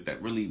to it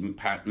that really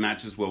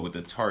matches well with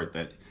the tart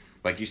that,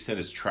 like you said,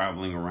 is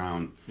traveling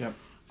around. Yep.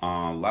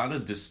 A lot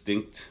of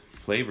distinct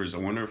flavors. I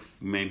wonder if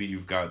maybe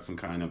you've got some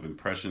kind of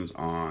impressions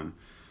on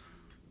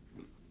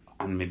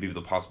maybe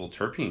the possible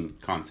terpene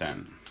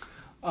content.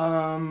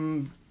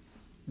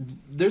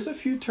 There's a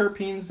few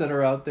terpenes that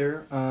are out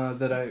there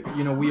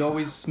that we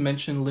always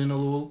mention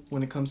linalool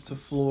when it comes to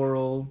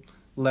floral,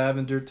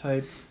 lavender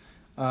type.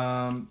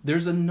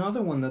 There's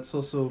another one that's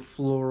also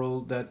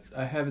floral that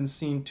I haven't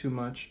seen too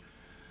much.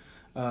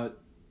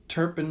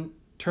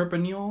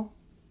 Terpeneol.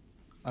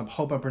 I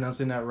hope I'm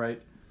pronouncing that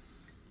right.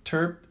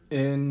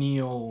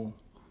 Terpeneol.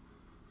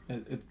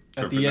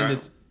 At the end,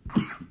 it's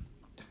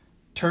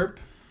terp,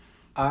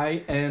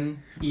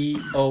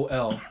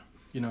 INEOL.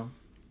 You know.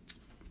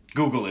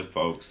 Google it,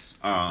 folks.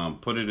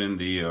 Put it in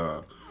the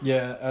I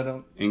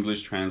don't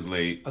English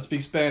translate. I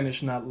speak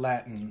Spanish, not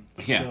Latin.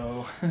 Yeah.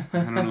 So. I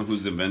don't know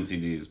who's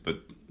inventing these, but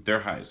they're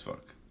high as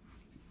fuck.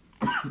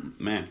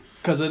 Man.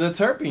 Because of the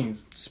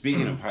terpenes.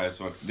 Speaking of high as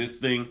fuck, this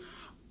thing,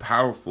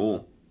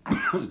 powerful.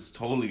 It's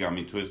totally got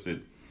me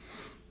twisted.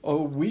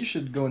 Oh, we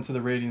should go into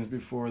the ratings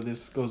before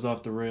this goes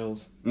off the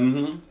rails.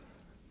 Mm-hmm.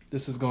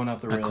 This is going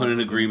off the rails. I couldn't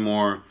agree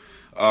more.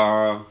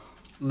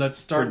 let's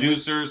start.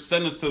 Producers,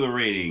 send us to the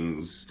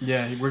ratings.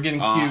 Yeah, we're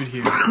getting cued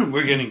here.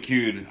 We're getting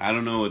cued. I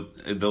don't know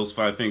what those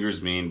 5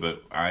 fingers mean,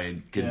 but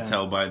I can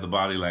tell by the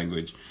body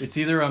language. It's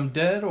either I'm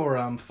dead or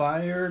I'm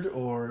fired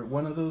or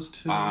one of those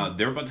two.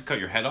 They're about to cut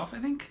your head off, I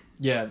think.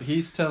 Yeah,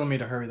 he's telling me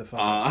to hurry the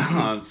fuck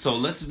up. So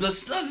let's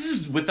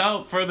just,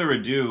 without further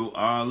ado,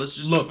 let's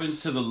just jump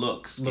into the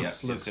looks.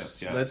 Looks.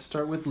 Yes. Let's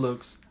start with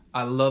looks.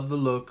 I love the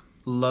look.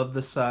 Love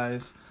the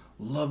size.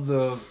 Love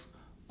the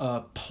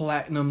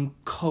platinum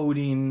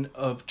coating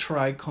of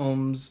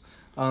trichomes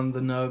on the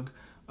Nug.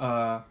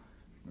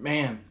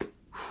 Man.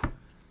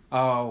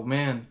 Oh,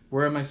 man.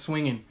 Where am I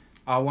swinging?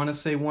 I want to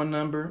say one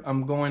number.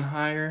 I'm going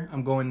higher.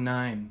 I'm going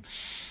 9.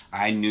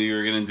 I knew you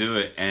were gonna do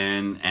it,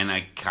 and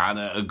I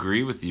kinda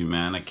agree with you,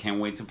 man. I can't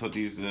wait to put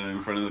these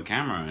in front of the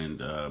camera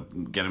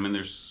and get them in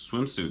their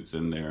swimsuits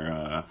and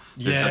their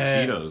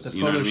tuxedos. The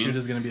you know photo what I mean? shoot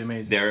is gonna be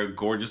amazing. They're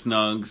gorgeous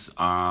nugs,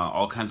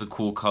 all kinds of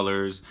cool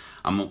colors.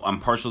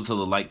 I'm partial to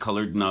the light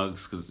colored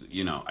nugs because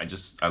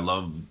I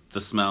love the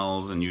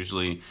smells, and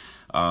usually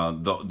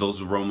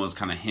those aromas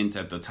kind of hint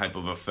at the type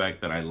of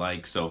effect that I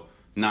like. So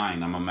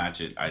 9, I'm gonna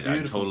match it. I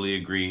totally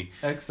agree.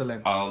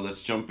 Excellent.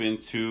 Let's jump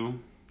into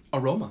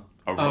Aroma.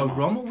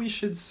 Aroma, we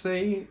should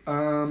say,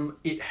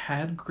 it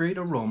had great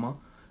aroma.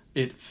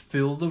 It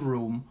filled the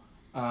room.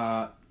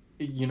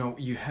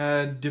 You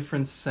had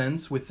different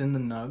scents within the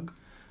Nug.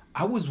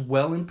 I was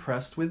well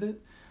impressed with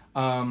it.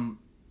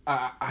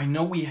 I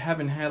know we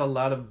haven't had a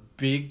lot of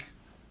big,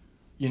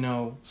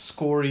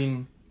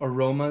 scoring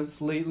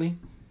aromas lately.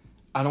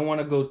 I don't want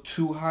to go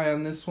too high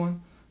on this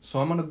one, so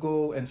I'm going to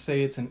go and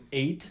say it's an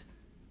 8.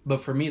 But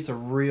for me, it's a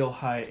real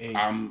high 8.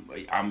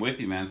 I'm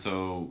with you, man.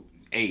 So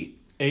 8.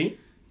 8?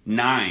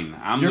 9.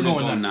 I'm going to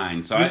go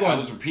 9. So I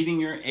was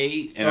repeating your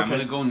 8, and I'm going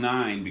to go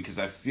 9 because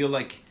I feel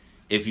like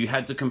if you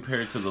had to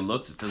compare it to the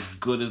looks, it's as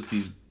good as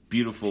these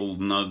beautiful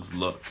nugs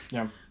look.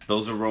 Yeah.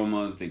 Those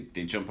aromas, they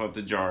jump out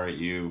the jar at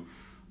you.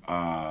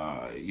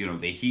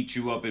 They heat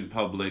you up in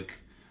public,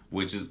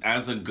 which is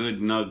as a good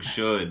nug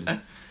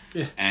should.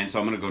 Yeah. And so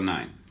I'm going to go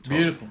 9.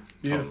 Beautiful.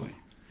 Totally.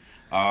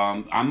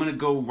 I'm going to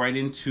go right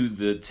into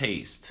the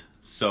taste.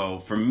 So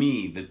for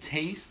me, the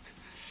taste,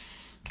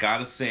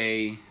 gotta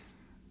say,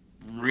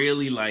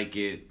 really like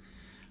it.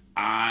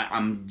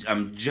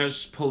 I'm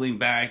just pulling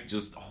back,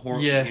 just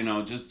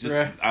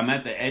Right. I'm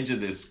at the edge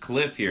of this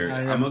cliff here.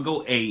 I'm gonna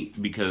go 8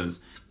 because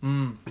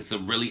it's a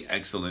really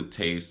excellent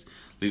taste.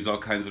 Leaves all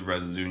kinds of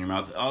residue in your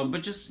mouth.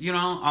 But just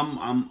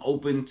I'm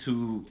open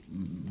to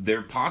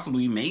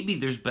maybe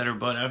there's better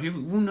bud out here.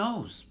 Who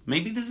knows?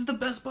 Maybe this is the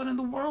best bud in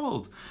the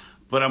world.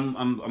 But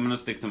I'm gonna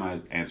stick to my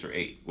answer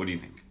 8. What do you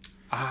think?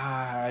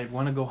 I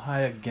want to go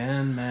high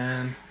again,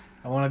 man.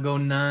 I want to go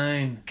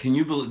 9. Can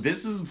you believe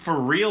this is for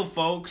real,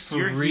 folks?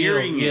 You're real.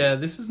 Hearing it. Yeah,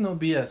 this is no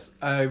BS.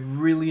 I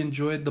really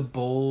enjoyed the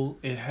bowl.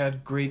 It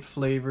had great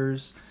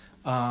flavors.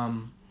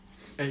 I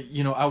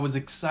was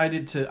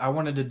excited I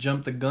wanted to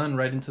jump the gun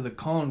right into the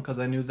cone because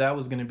I knew that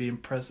was going to be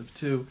impressive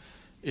too.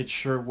 It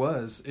sure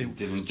was.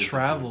 It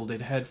traveled.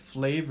 It had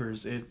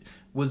flavors. It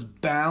was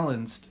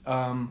balanced.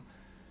 And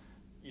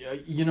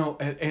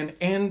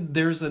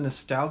there's a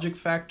nostalgic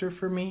factor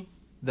for me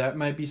that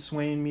might be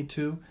swaying me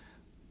too.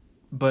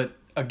 But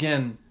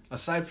again,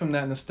 aside from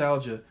that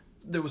nostalgia,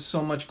 there was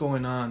so much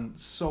going on,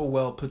 so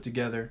well put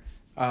together.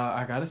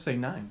 I gotta say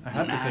 9. I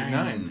have to say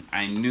 9.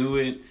 I knew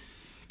it.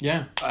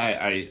 Yeah.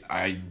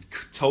 I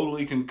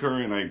totally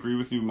concur, and I agree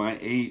with you. My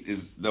 8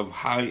 is the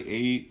high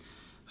 8.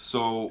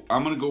 So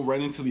I'm gonna go right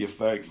into the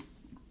effects.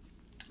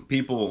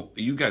 People,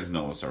 you guys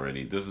know us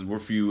already. We're a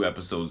few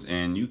episodes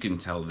in. You can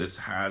tell this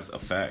has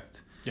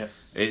effect.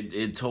 Yes.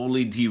 It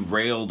totally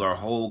derailed our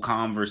whole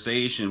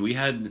conversation. We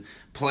had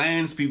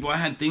plans, people. I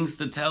had things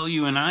to tell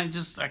you, and I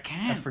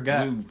can't. I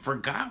forgot. We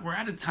forgot. We're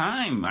out of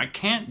time. I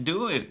can't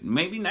do it.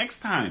 Maybe next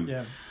time.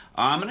 Yeah.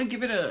 I'm going to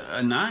give it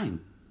a 9.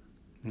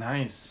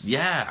 Nice.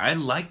 Yeah, I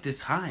like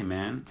this high,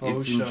 man.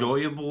 It's sure.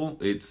 enjoyable.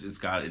 It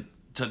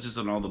touches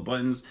on all the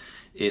buttons.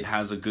 It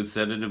has a good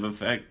sedative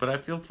effect, but I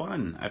feel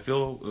fun. I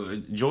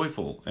feel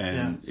joyful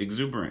and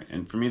exuberant,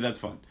 and for me, that's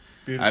fun.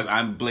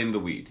 I blame the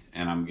weed,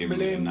 and I'm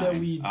giving it a 9. The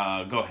weed.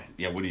 Go ahead.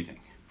 Yeah, what do you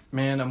think?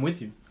 Man, I'm with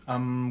you.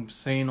 I'm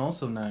saying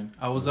also 9.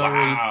 I was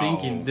already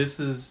thinking this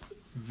is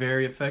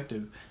very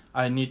effective.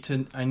 I need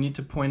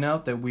to point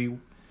out that we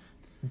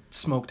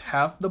smoked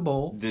half the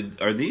bowl.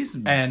 Are these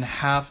and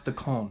half the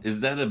cone?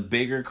 Is that a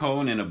bigger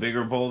cone and a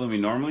bigger bowl than we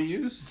normally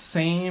use?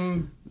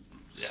 Same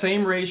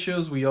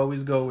ratios we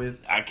always go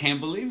with. I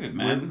can't believe it,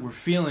 man. We're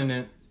feeling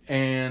it,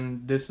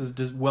 and this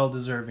is well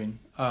deserving.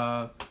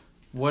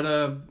 What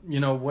a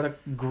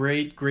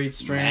great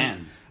strain.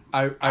 Man,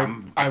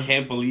 I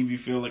can't believe you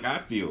feel like I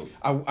feel.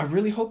 I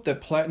really hope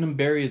that Platinum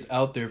Berry is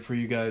out there for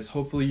you guys.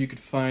 Hopefully you could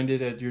find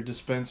it at your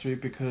dispensary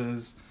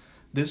because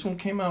this one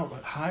came out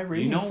high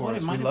rating for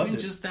us. It might have been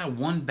just that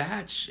one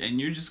batch,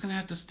 and you're just gonna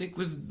have to stick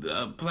with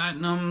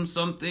Platinum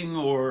something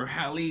or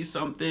Halle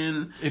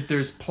something. If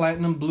there's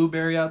Platinum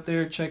Blueberry out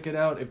there, check it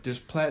out. If there's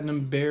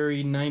Platinum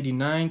Berry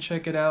 99,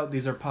 check it out.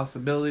 These are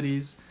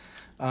possibilities.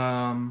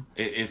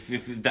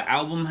 If the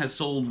album has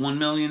sold 1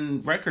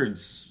 million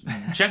records,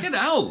 check it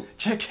out.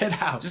 Check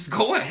it out. Just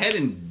go ahead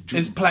and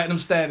it's platinum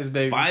status,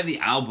 baby. Buy the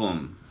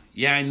album.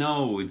 Yeah, I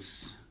know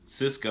it's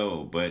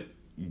Cisco, but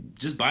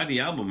just buy the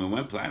album. It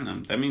went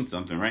platinum. That means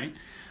something, right?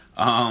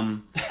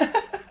 Don't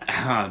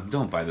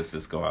buy the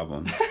Cisco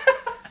album.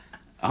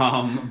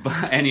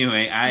 But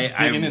anyway,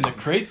 digging in the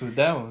crates with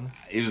that one.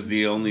 It was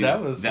the only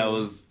that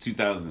was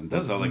 2000.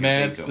 That's all I could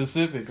think of.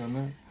 Specific on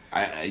that.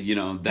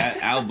 That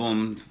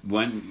album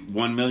went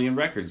 1 million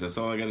records. That's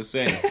all I gotta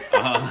say.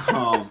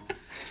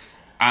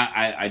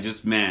 I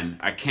just, man,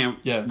 I can't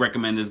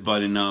recommend this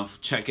bud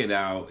enough. Check it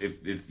out.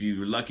 If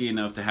you're lucky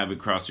enough to have it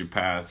cross your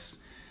paths,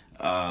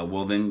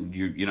 well then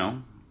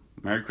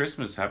Merry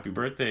Christmas, Happy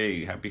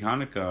Birthday, Happy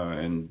Hanukkah,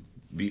 and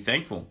be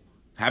thankful.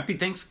 Happy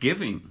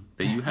Thanksgiving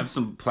that you have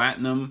some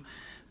Platinum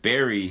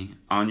Berry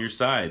on your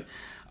side.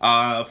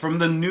 From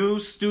the new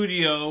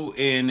studio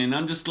in an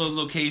undisclosed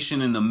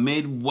location in the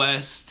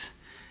Midwest,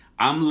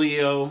 I'm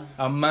Leo.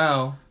 I'm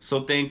Mal.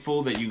 So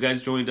thankful that you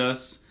guys joined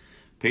us.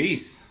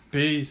 Peace.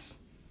 Peace.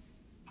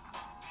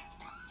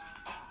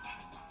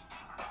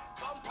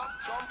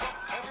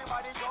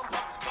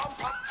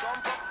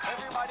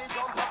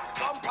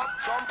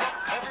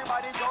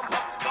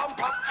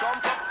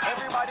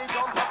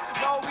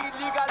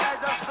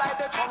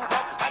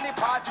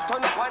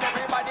 Turn up and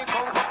everybody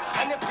come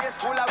up. And the place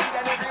full of weed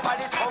and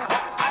everybody's hung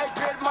up. I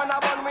grade man a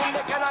bun when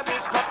the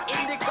cannabis cup.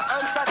 Indica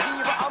and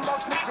sativa and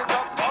box mix it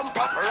up. Bump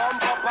up,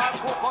 rump up and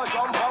cocoa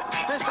jump up.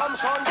 There's some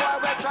sound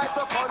boy we try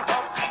to front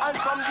up. And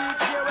some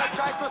DJ we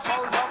try to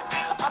sound up.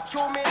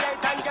 Accumulate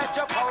and get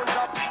your pounds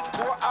up.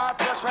 4 hour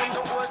plus when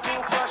the whole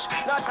thing fresh.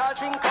 Not all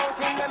thing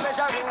counting the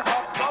measuring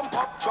cup. Jump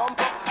up,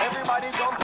 everybody jump up.